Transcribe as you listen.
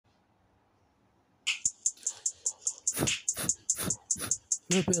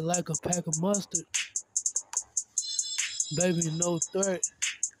Rip it like a pack of mustard. Baby, no threat.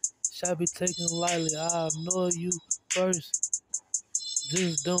 Shall be taken lightly. I know you first.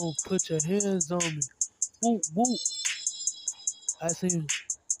 Just don't put your hands on me. Whoop, whoop. I see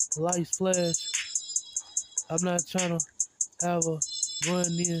lights flash. I'm not trying to have a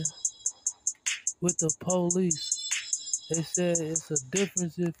run in with the police. They said it's a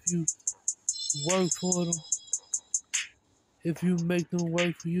difference if you work for them, if you make them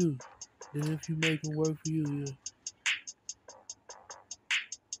work for you, than if you make them work for you. Yeah.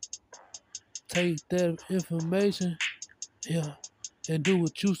 Take that information, yeah, and do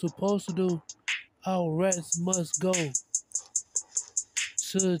what you supposed to do. All rats must go.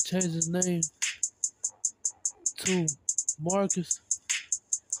 Should change his name to Marcus.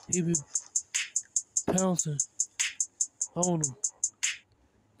 He be pouncing on him.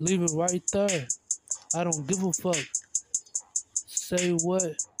 Leave it right there. I don't give a fuck. Say what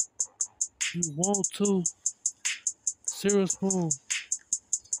you want to. Cereal spoon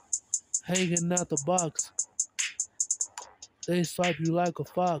hanging out the box. They swipe you like a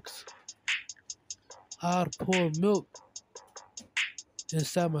fox. I'd pour milk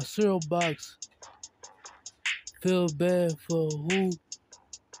inside my cereal box. Feel bad for who?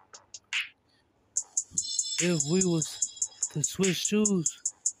 If we was to switch shoes,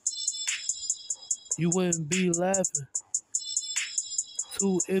 you wouldn't be laughing.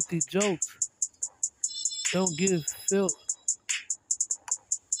 Two empty jokes don't get filled.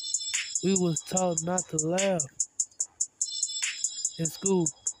 We was taught not to laugh in school.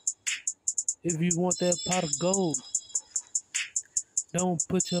 If you want that pot of gold, don't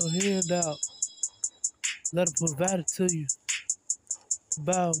put your hand out. Let them provide it to you.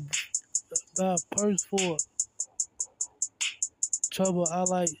 Buy a purse for it. Trouble, I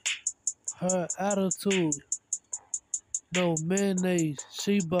like her attitude. No mayonnaise,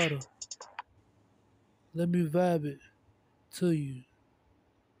 shea butter. Let me vibe it to you.